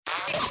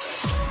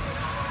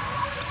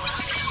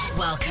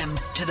Welcome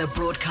to the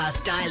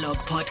Broadcast Dialogue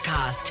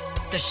Podcast,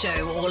 the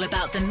show all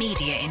about the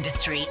media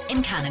industry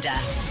in Canada.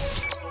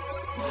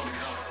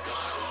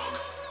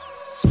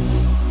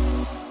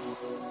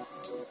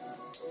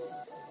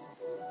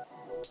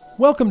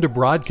 Welcome to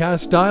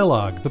Broadcast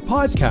Dialogue, the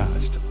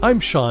podcast. I'm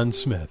Sean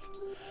Smith.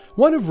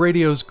 One of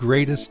radio's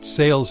greatest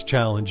sales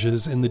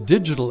challenges in the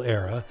digital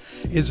era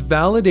is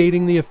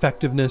validating the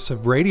effectiveness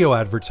of radio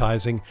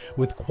advertising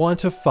with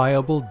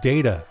quantifiable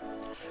data.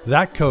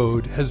 That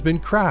code has been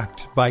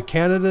cracked by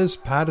Canada's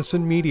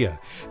Pattison Media.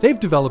 They've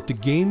developed a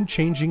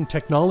game-changing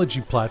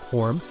technology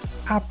platform,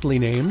 aptly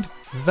named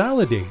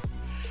Validate.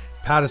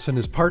 Pattison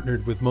has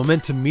partnered with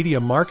Momentum Media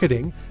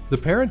Marketing, the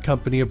parent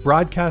company of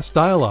Broadcast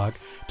Dialogue,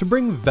 to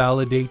bring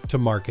Validate to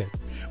market,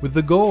 with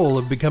the goal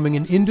of becoming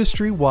an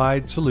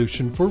industry-wide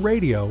solution for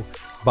radio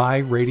by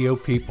radio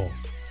people.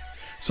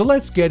 So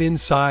let's get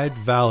inside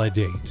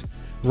Validate.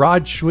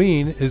 Rod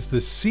Schween is the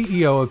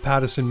CEO of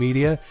Pattison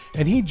Media,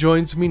 and he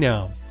joins me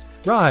now.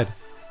 Rod,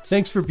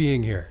 thanks for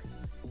being here.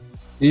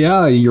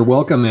 Yeah, you're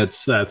welcome.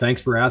 It's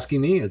thanks for asking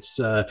me. It's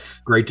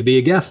great to be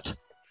a guest.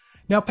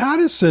 Now,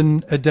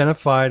 Pattison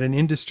identified an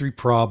industry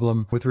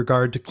problem with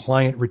regard to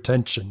client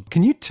retention.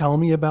 Can you tell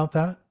me about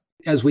that?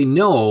 As we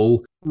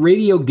know,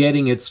 radio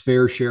getting its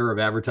fair share of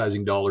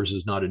advertising dollars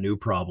is not a new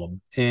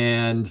problem.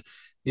 And,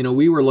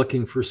 we were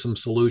looking for some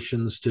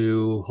solutions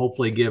to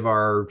hopefully give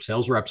our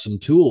sales reps some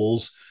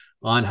tools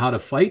on how to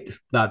fight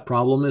that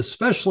problem,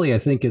 especially, I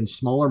think, in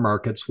smaller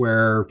markets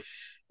where,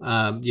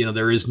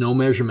 there is no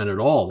measurement at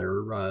all.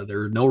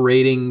 There are no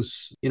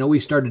ratings. We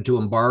started to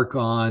embark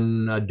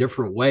on a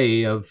different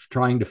way of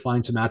trying to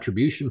find some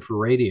attribution for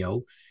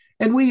radio.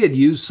 And we had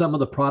used some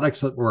of the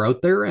products that were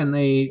out there and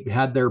they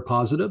had their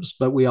positives,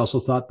 but we also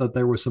thought that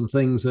there were some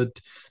things that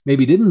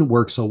maybe didn't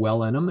work so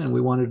well in them. And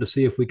we wanted to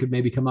see if we could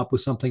maybe come up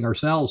with something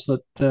ourselves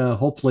that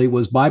hopefully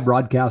was by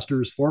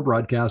broadcasters for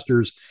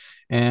broadcasters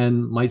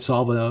and might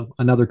solve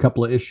another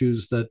couple of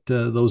issues that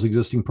those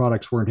existing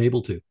products weren't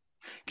able to.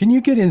 Can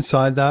you get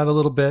inside that a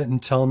little bit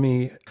and tell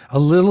me a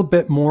little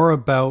bit more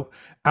about,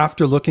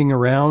 after looking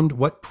around,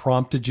 what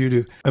prompted you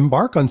to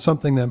embark on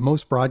something that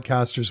most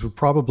broadcasters would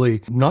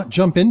probably not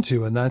jump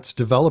into, and that's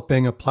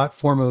developing a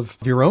platform of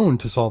your own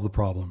to solve the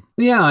problem?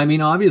 Yeah,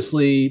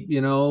 obviously,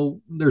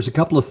 there's a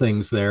couple of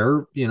things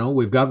there.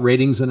 We've got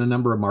ratings in a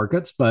number of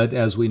markets, but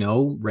as we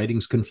know,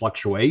 ratings can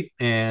fluctuate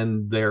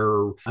and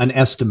they're an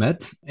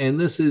estimate. And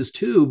this is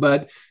too,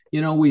 but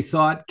we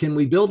thought, can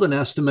we build an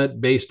estimate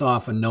based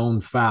off a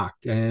known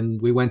fact? And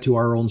we went to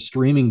our own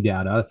streaming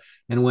data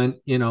and went,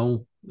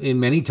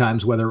 in many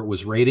times, whether it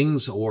was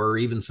ratings or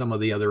even some of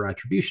the other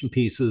attribution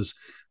pieces,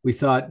 we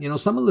thought,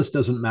 some of this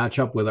doesn't match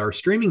up with our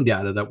streaming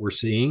data that we're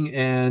seeing,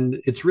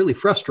 and it's really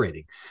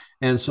frustrating.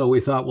 And so we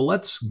thought, well,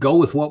 let's go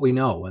with what we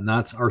know, and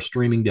that's our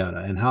streaming data.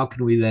 And how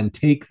can we then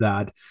take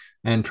that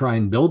and try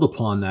and build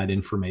upon that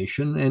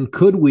information? And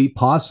could we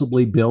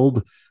possibly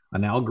build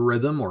an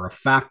algorithm or a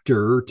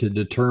factor to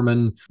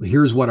determine,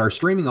 here's what our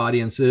streaming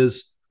audience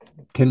is?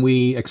 Can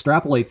we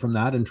extrapolate from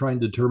that and try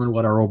and determine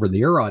what our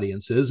over-the-air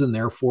audience is, and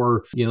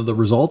therefore, the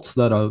results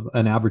that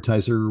an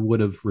advertiser would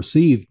have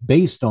received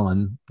based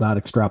on that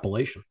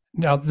extrapolation?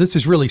 Now, this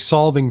is really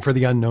solving for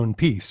the unknown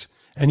piece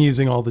and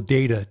using all the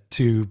data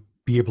to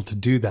be able to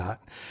do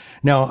that.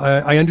 Now,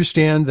 I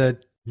understand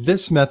that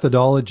this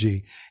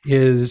methodology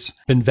is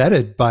been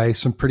vetted by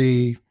some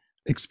pretty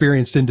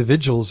experienced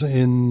individuals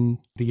in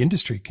the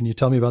industry. Can you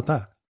tell me about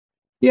that?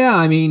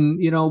 Yeah,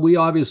 we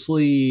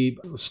obviously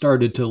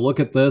started to look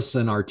at this,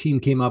 and our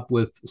team came up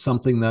with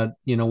something that,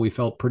 we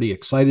felt pretty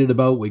excited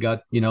about. We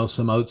got,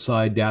 some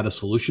outside data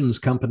solutions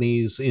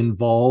companies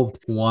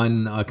involved.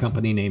 One, a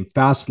company named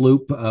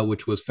FastLoop,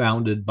 which was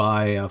founded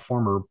by a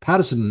former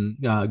Pattison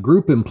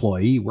group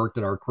employee. He worked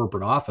at our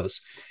corporate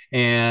office.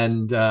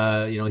 And,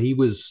 he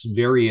was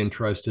very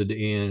interested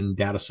in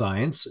data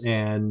science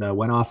and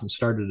went off and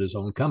started his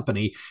own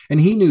company.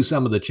 And he knew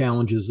some of the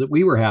challenges that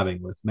we were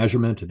having with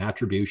measurement and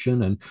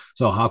attribution. And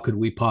so how could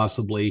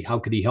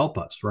he help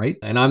us, right?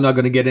 And I'm not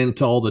going to get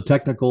into all the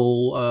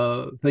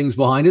technical things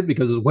behind it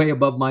because it's way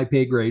above my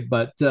pay grade,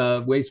 but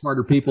way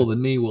smarter people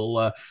than me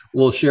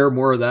will share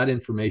more of that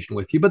information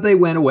with you. But they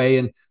went away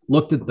and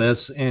looked at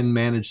this and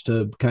managed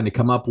to kind of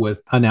come up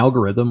with an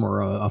algorithm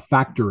or a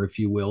factor, if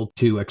you will,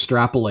 to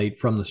extrapolate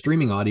from the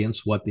streaming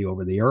audience what the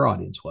over-the-air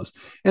audience was.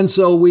 And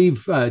so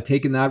we've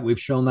taken that, we've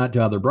shown that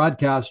to other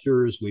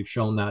broadcasters, we've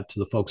shown that to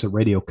the folks at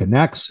Radio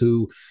Connects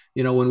who,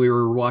 when we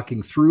were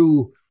walking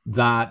through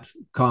that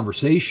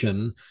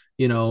conversation,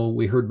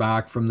 we heard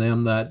back from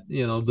them that,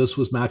 this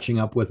was matching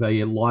up with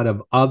a lot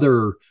of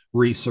other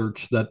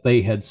research that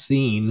they had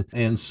seen.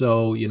 And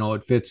so,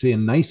 it fits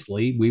in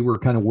nicely. We were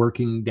kind of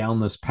working down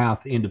this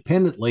path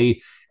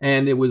independently,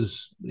 and it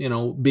was,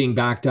 being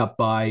backed up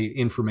by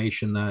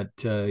information that,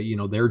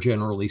 they're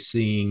generally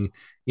seeing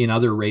in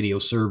other radio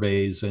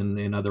surveys and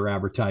in other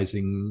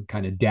advertising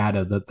kind of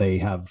data that they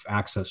have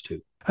access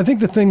to. I think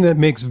the thing that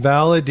makes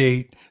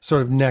Validate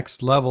sort of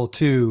next level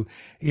too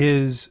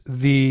is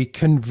the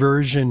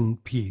conversion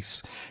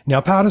piece.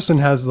 Now, Pattison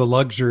has the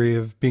luxury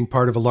of being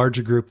part of a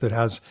larger group that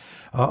has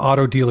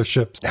auto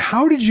dealerships.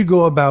 How did you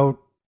go about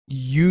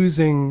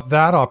using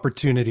that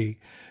opportunity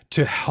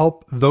to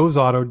help those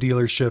auto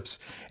dealerships?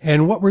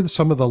 And what were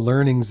some of the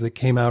learnings that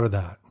came out of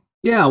that?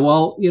 Yeah,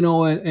 well,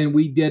 and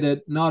we did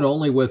it not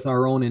only with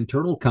our own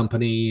internal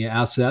company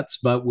assets,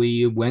 but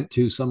we went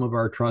to some of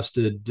our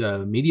trusted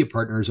media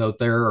partners out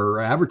there or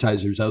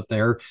advertisers out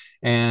there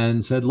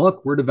and said,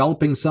 look, we're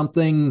developing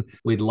something.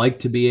 We'd like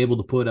to be able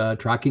to put a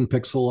tracking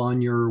pixel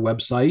on your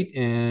website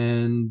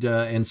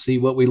and see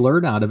what we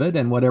learn out of it.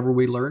 And whatever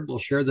we learn, we'll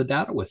share the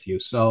data with you.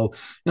 So,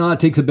 it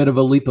takes a bit of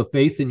a leap of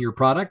faith in your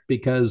product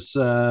because,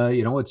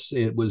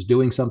 it was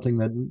doing something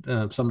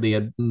that somebody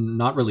had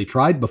not really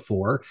tried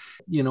before.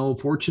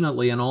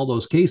 Fortunately, in all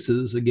those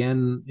cases,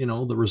 again,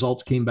 the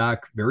results came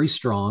back very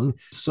strong.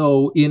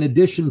 So, in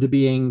addition to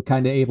being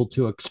kind of able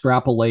to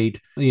extrapolate,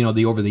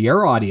 the over the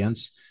air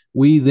audience,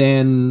 we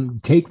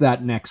then take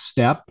that next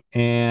step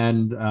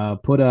and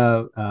put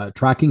a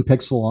tracking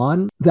pixel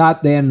on.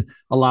 That then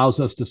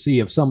allows us to see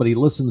if somebody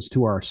listens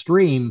to our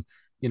stream,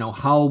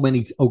 how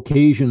many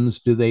occasions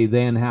do they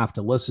then have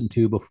to listen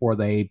to before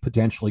they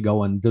potentially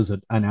go and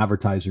visit an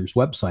advertiser's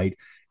website?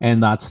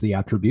 And that's the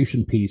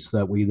attribution piece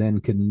that we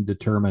then can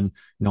determine,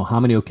 how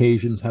many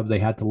occasions have they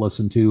had to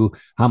listen to,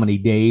 how many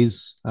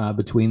days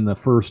between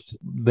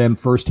them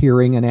first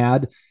hearing an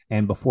ad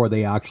and before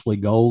they actually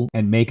go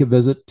and make a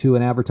visit to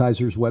an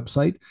advertiser's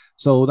website.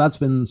 So that's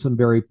been some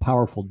very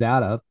powerful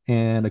data.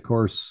 And of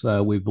course,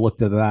 we've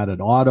looked at that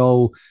at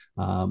auto.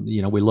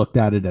 We looked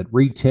at it at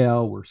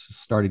retail. We're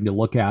starting to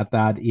look at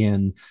that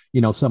in,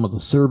 some of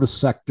the service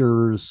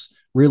sectors,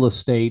 real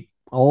estate,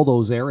 all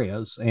those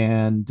areas.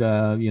 And,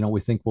 we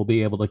think we'll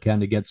be able to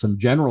kind of get some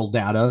general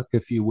data,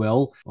 if you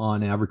will,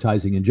 on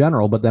advertising in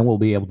general, but then we'll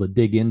be able to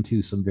dig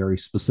into some very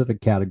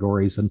specific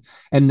categories and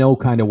know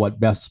kind of what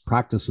best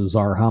practices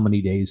are, how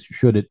many days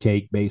should it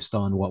take based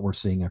on what we're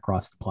seeing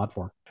across the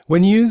platform.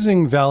 When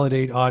using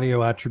Validate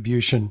audio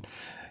attribution,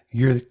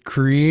 you're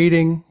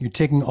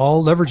leveraging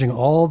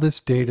all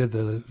this data,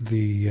 the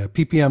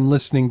PPM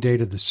listening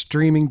data, the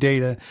streaming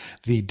data,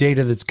 the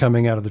data that's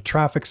coming out of the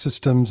traffic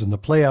systems and the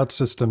playout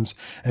systems,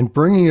 and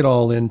bringing it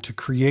all in to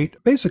create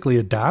basically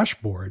a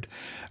dashboard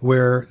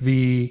where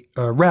the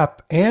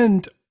rep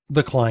and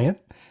the client,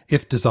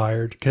 if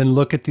desired, can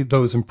look at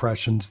those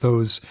impressions,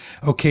 those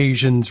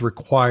occasions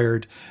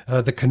required,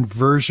 the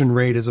conversion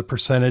rate as a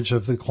percentage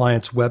of the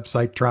client's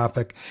website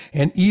traffic,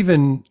 and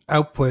even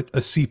output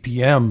a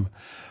CPM.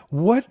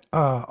 What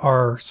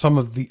are some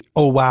of the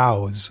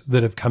wows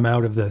that have come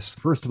out of this?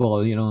 First of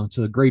all, it's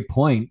a great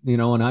point,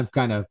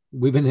 and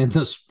we've been in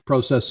this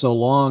process so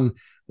long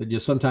that you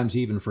sometimes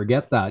even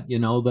forget that,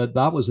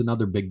 that was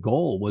another big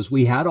goal was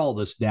we had all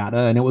this data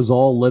and it was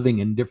all living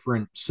in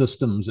different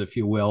systems, if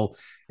you will.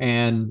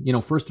 And,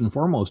 first and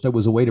foremost, it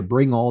was a way to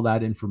bring all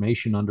that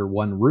information under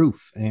one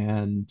roof.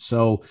 And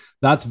so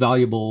that's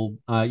valuable,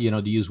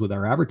 to use with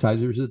our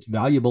advertisers. It's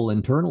valuable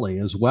internally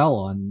as well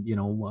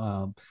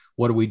on,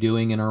 what are we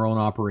doing in our own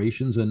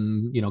operations?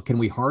 And, can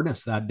we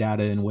harness that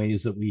data in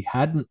ways that we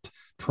hadn't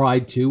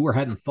tried to or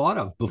hadn't thought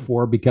of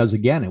before? Because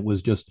again, it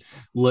was just,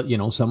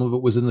 some of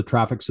it was in the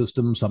traffic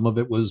system. Some of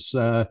it was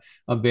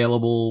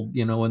available,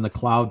 in the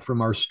cloud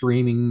from our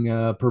streaming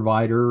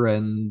provider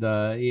and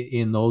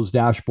in those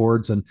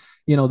dashboards. And,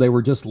 they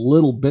were just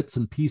little bits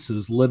and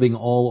pieces living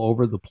all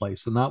over the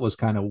place. And that was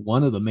kind of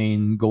one of the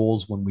main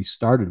goals when we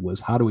started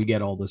was how do we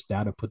get all this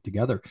data put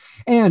together?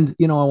 And,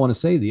 I want to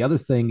say the other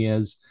thing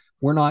is,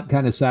 we're not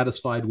kind of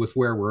satisfied with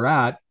where we're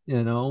at.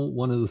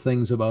 One of the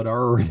things about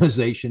our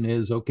organization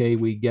is, okay,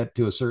 we get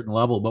to a certain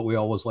level, but we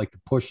always like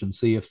to push and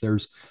see if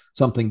there's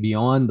something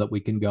beyond that we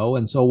can go.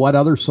 And so what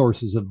other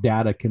sources of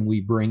data can we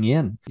bring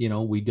in?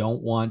 We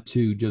don't want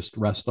to just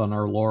rest on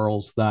our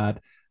laurels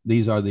that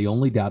these are the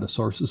only data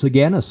sources.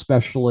 Again,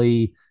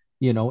 especially,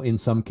 in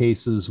some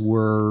cases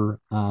we're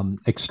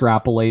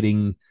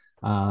extrapolating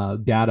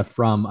data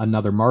from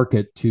another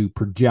market to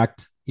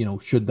project,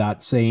 should that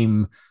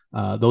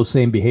those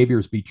same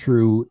behaviors be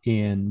true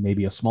in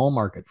maybe a small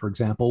market, for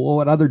example. Well,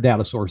 what other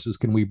data sources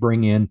can we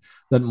bring in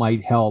that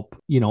might help,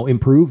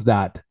 improve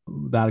that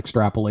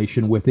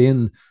extrapolation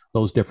within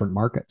those different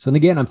markets? And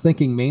again, I'm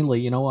thinking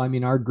mainly,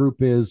 our group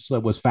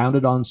was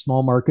founded on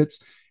small markets.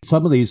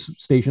 Some of these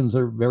stations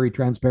are very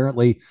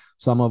transparently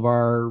some of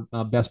our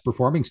best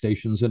performing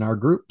stations in our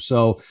group.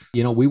 So,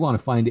 we want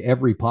to find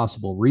every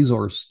possible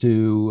resource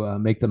to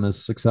make them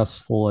as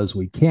successful as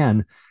we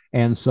can.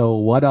 And so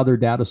what other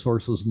data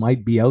sources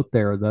might be out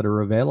there that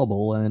are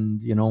available?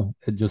 And,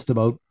 just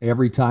about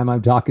every time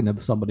I'm talking to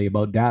somebody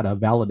about data,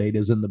 Validate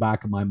is in the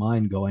back of my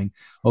mind going,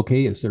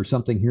 okay, is there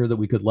something here that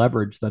we could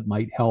leverage that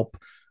might help,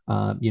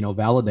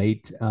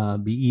 Validate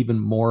be even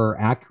more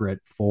accurate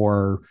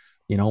for,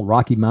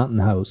 Rocky Mountain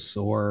House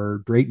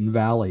or Drayton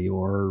Valley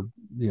or,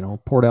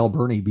 Port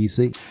Alberni,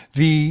 BC.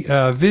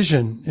 The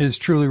vision is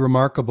truly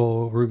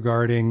remarkable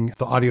regarding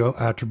the audio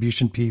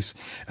attribution piece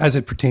as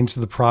it pertains to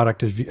the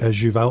product,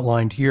 as you've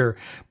outlined here.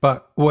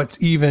 But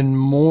what's even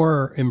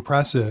more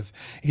impressive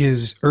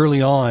is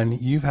early on,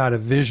 you've had a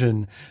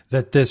vision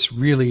that this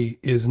really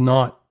is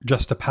not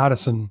just a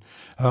Pattison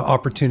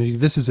opportunity.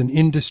 This is an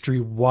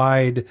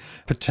industry-wide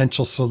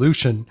potential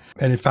solution.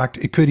 And in fact,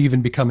 it could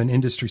even become an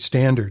industry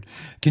standard.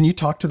 Can you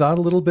talk to that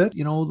a little bit?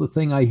 The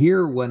thing I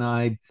hear when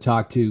I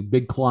talk to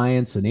big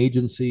clients and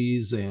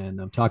agencies, and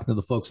I'm talking to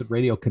the folks at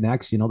Radio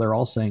Connects, they're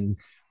all saying,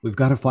 we've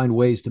got to find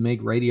ways to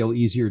make radio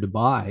easier to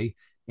buy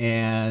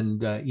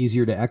and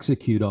easier to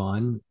execute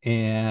on.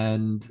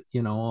 And,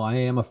 I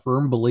am a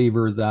firm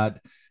believer that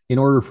in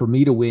order for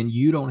me to win,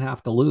 you don't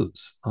have to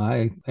lose.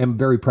 I am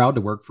very proud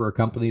to work for a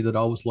company that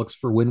always looks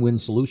for win-win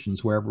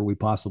solutions wherever we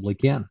possibly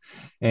can.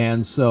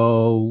 And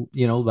so,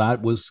 that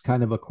was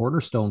kind of a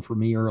cornerstone for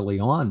me early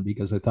on,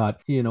 because I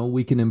thought,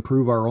 we can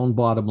improve our own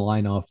bottom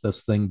line off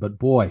this thing. But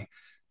boy,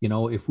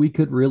 if we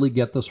could really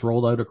get this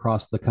rolled out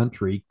across the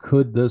country,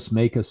 could this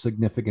make a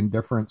significant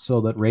difference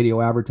so that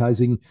radio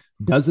advertising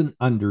doesn't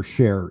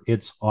undershare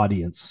its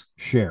audience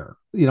share?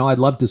 I'd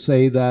love to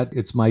say that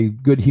it's my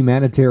good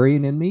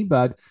humanitarian in me,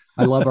 but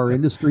I love our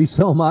industry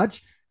so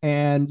much.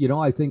 And,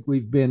 I think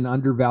we've been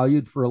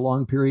undervalued for a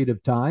long period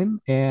of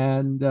time.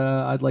 And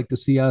I'd like to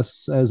see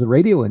us as a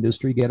radio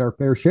industry get our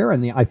fair share.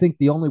 And I think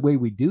the only way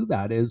we do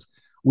that is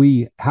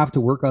we have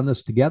to work on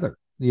this together.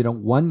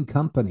 One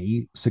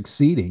company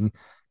succeeding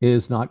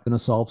is not going to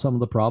solve some of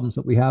the problems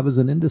that we have as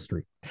an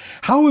industry.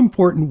 How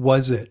important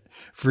was it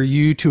for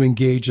you to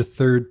engage a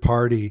third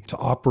party to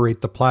operate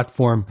the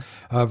platform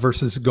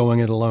versus going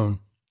it alone?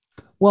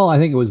 Well, I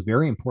think it was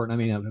very important.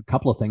 I mean, a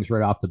couple of things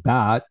right off the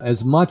bat.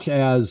 As much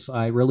as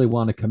I really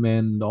want to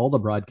commend all the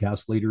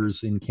broadcast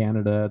leaders in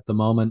Canada at the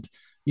moment,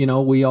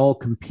 we all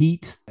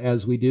compete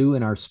as we do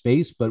in our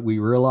space, but we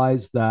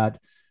realize that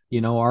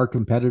our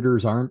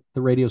competitors aren't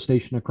the radio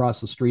station across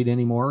the street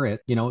anymore.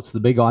 It's the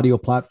big audio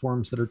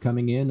platforms that are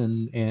coming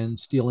in and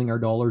stealing our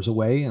dollars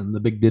away, and the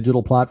big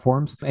digital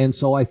platforms. And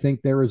so I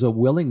think there is a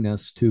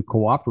willingness to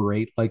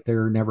cooperate like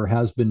there never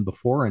has been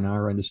before in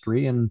our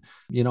industry. And,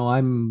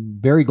 I'm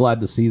very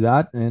glad to see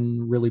that,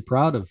 and really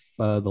proud of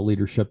the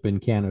leadership in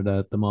Canada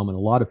at the moment.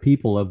 A lot of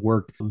people have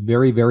worked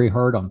very, very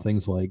hard on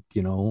things like,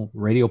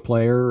 Radio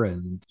Player,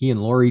 and Ian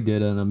Laurie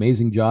did an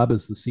amazing job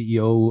as the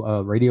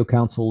CEO, Radio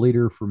Council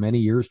leader for many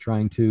years,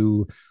 trying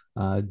to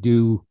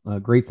do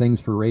great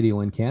things for radio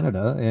in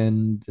Canada.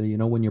 And,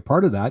 when you're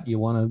part of that, you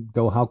want to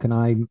go, how can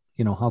I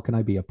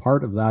be a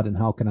part of that, and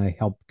how can I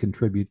help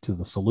contribute to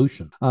the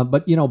solution?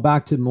 But,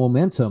 back to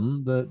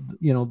momentum,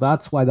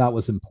 that's why that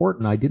was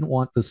important. I didn't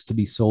want this to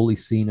be solely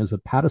seen as a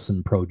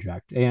Pattison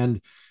project. And,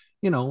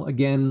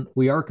 again,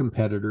 we are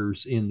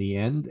competitors in the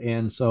end.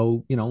 And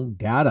so,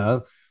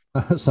 data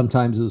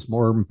sometimes is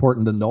more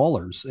important than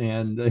dollars,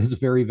 and it's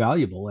very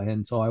valuable.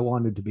 And so I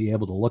wanted to be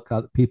able to look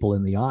at people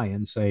in the eye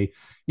and say,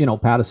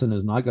 Pattison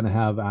is not going to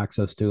have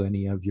access to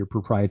any of your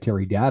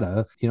proprietary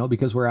data,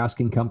 because we're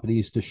asking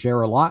companies to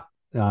share a lot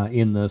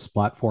in this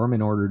platform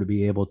in order to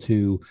be able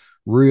to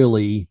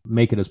really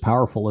make it as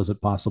powerful as it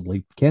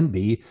possibly can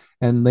be.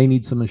 And they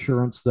need some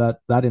assurance that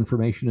that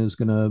information is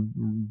going to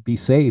be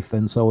safe.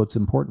 And so it's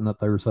important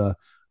that there's a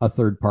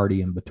third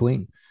party in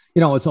between.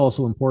 It's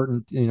also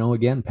important,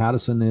 again,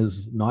 Pattison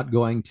is not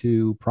going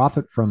to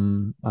profit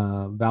from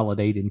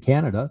Validate in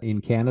Canada. In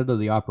Canada,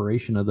 the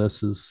operation of this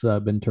has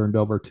been turned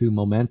over to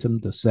Momentum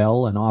to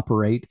sell and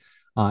operate.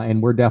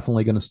 And we're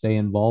definitely going to stay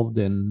involved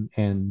and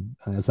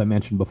as I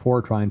mentioned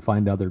before, try and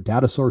find other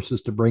data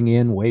sources to bring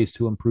in, ways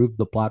to improve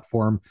the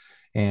platform.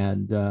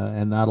 And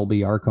that'll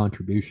be our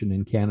contribution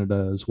in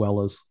Canada, as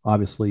well as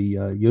obviously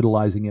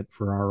utilizing it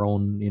for our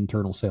own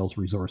internal sales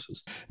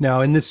resources.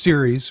 Now, in this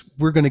series,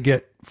 we're going to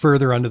get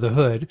further under the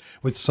hood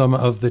with some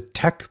of the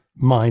tech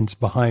minds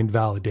behind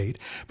Validate.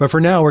 But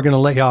for now, we're going to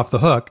let you off the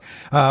hook.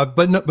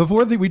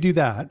 Before we do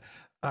that,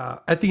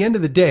 at the end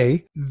of the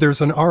day,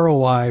 there's an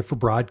ROI for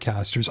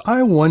broadcasters.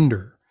 I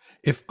wonder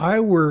if I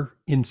were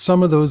in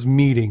some of those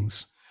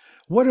meetings,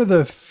 what are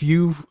the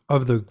few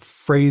of the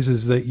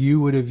phrases that you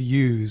would have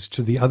used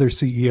to the other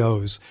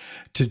CEOs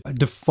to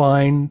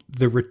define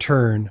the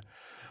return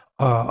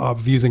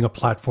of using a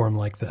platform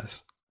like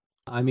this?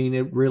 I mean,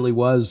 it really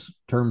was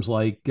terms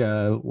like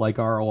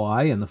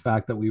ROI, and the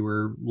fact that we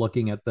were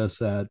looking at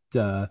this at,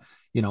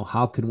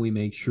 how can we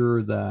make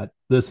sure that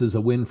this is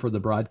a win for the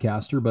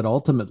broadcaster, but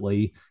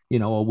ultimately,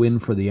 a win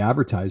for the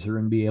advertiser,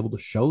 and be able to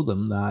show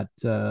them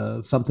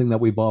that something that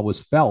we've always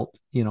felt,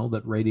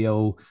 that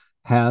radio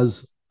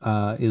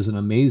is an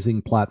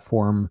amazing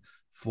platform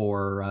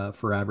for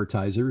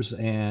advertisers,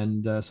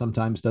 and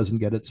sometimes doesn't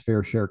get its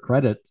fair share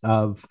credit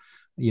of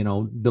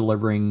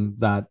delivering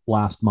that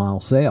last mile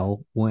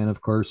sale, when of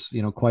course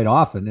quite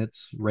often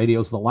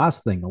radio's the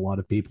last thing a lot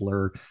of people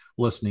are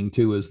listening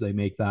to as they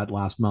make that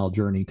last mile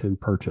journey to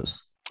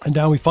purchase. And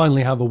now we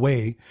finally have a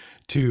way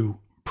to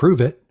prove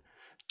it,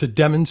 to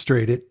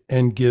demonstrate it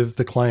and give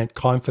the client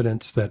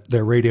confidence that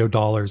their radio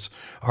dollars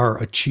are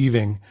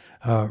achieving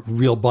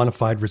real bona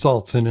fide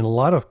results. And in a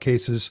lot of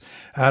cases,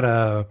 at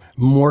a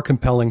more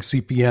compelling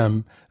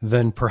CPM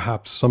than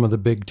perhaps some of the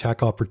big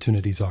tech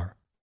opportunities are.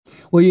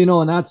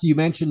 Well, and that's, you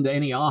mentioned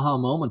any aha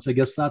moments. I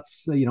guess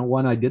that's,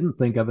 one I didn't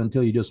think of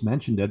until you just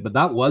mentioned it, but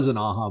that was an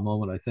aha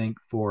moment, I think,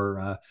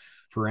 for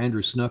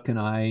Andrew Snook and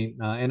I.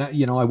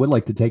 I would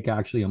like to take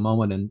actually a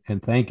moment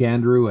and thank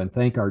Andrew and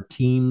thank our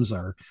teams,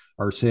 our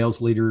sales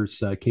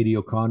leaders, Katie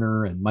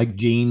O'Connor and Mike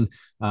Jean,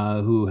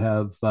 who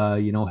have,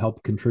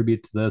 helped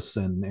contribute to this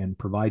and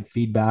provide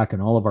feedback,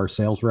 and all of our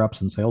sales reps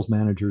and sales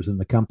managers in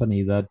the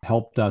company that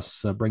helped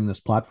us bring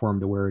this platform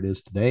to where it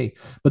is today.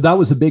 But that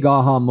was a big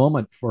aha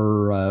moment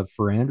for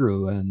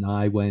Andrew and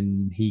I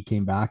when he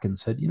came back and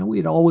said, we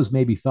had always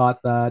maybe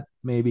thought that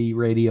maybe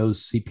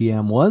radio's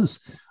CPM was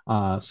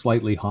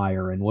slightly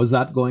higher. And was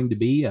that going to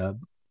be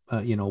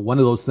one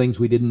of those things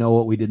we didn't know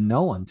what we didn't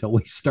know until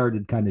we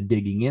started kind of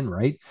digging in,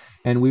 right?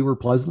 And we were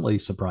pleasantly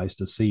surprised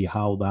to see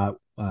how that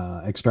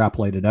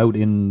extrapolated out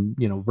in,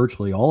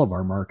 virtually all of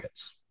our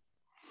markets.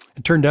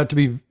 It turned out to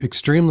be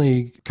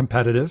extremely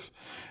competitive.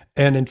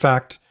 And in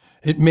fact,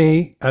 it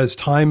may, as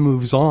time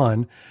moves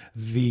on,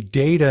 the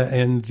data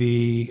and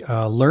the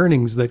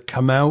learnings that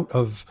come out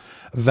of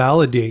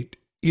Validate,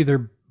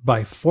 either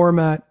by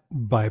format,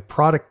 by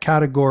product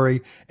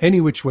category,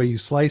 any which way you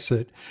slice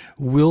it,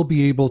 we'll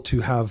be able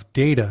to have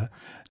data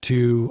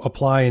to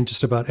apply in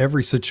just about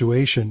every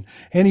situation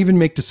and even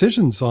make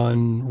decisions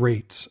on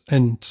rates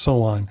and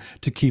so on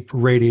to keep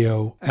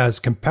radio as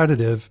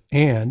competitive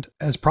and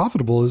as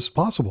profitable as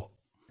possible.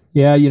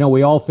 Yeah,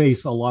 we all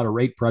face a lot of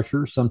rate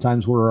pressure.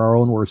 Sometimes we're our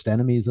own worst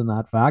enemies in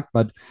that fact.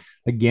 But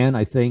again,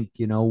 I think,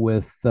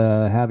 with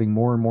having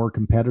more and more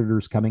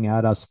competitors coming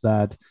at us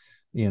that,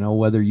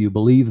 whether you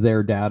believe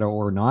their data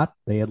or not,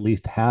 they at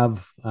least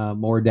have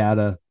more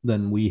data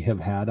than we have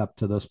had up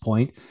to this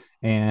point.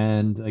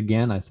 And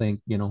again, I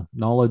think,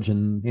 knowledge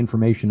and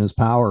information is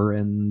power.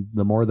 And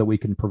the more that we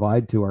can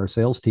provide to our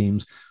sales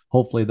teams,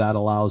 hopefully that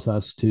allows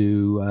us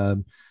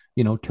to,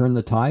 turn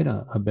the tide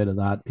a bit of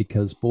that.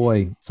 Because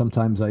boy,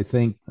 sometimes I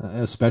think,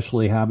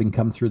 especially having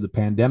come through the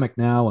pandemic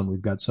now, and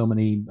we've got so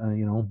many,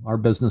 our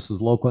business is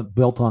local,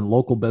 built on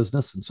local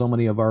business, and so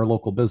many of our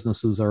local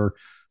businesses are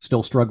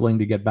still struggling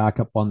to get back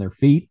up on their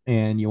feet.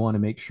 And you want to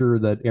make sure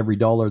that every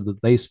dollar that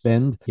they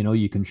spend,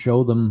 you can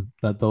show them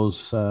that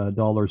those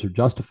dollars are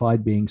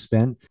justified being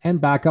spent,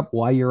 and back up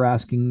why you're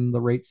asking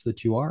the rates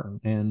that you are.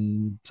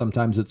 And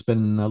sometimes it's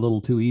been a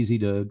little too easy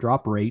to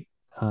drop rate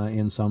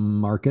in some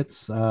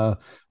markets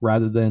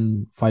rather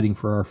than fighting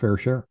for our fair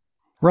share.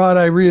 Rod,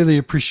 I really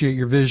appreciate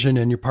your vision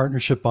and your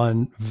partnership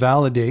on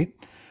Validate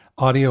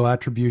audio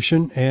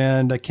attribution,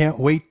 and I can't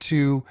wait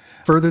to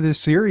further this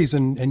series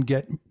and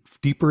get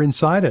deeper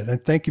inside it.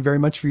 And thank you very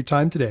much for your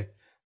time today.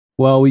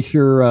 Well, we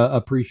sure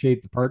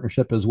appreciate the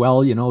partnership as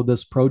well.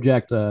 This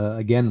project,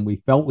 again, we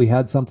felt we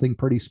had something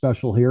pretty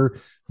special here,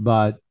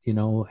 but,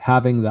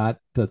 having that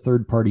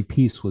third-party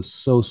piece was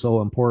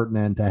so important,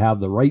 and to have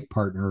the right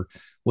partner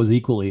was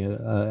equally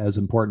as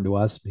important to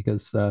us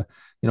because,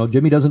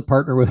 Jimmy doesn't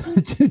partner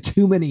with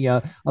too many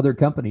other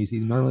companies. He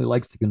normally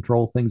likes to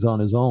control things on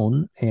his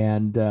own.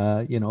 And,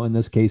 in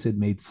this case, it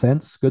made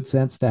good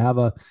sense to have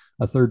a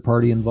third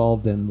party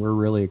involved. And we're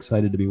really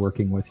excited to be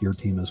working with your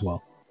team as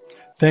well.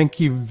 Thank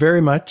you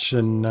very much,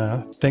 and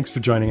thanks for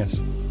joining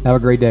us. Have a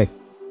great day.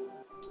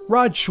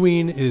 Rod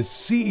Schween is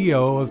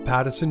CEO of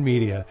Pattison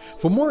Media.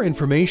 For more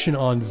information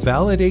on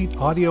Validate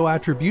Audio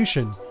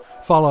Attribution,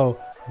 follow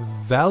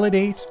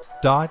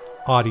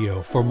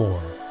validate.audio for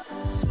more.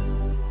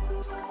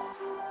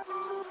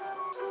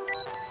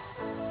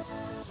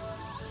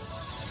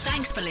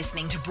 Thanks for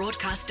listening to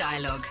Broadcast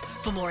Dialogue.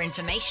 For more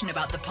information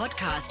about the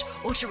podcast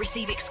or to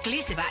receive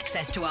exclusive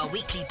access to our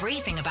weekly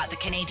briefing about the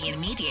Canadian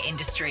media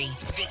industry,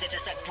 visit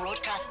us at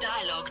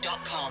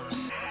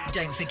broadcastdialogue.com.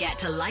 Don't forget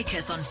to like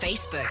us on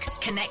Facebook,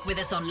 connect with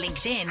us on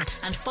LinkedIn,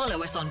 and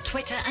follow us on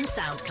Twitter and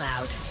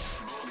SoundCloud.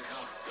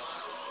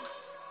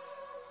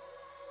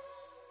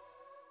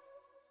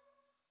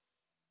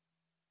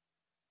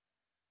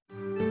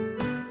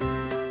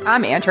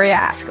 I'm Andrea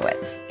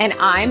Askowitz. And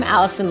I'm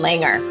Allison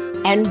Langer.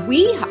 And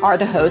we are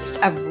the hosts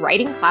of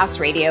Writing Class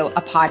Radio,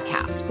 a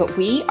podcast, but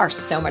we are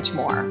so much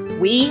more.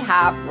 We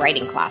have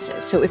writing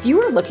classes. So if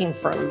you are looking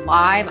for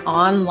live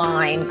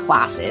online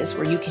classes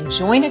where you can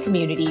join a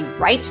community,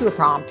 write to a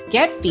prompt,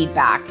 get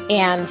feedback,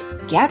 and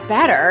get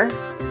better,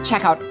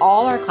 check out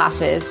all our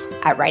classes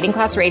at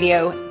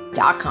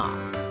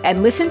writingclassradio.com.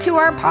 And listen to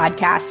our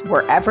podcast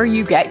wherever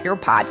you get your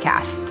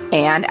podcasts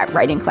and at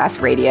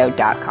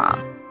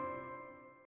writingclassradio.com.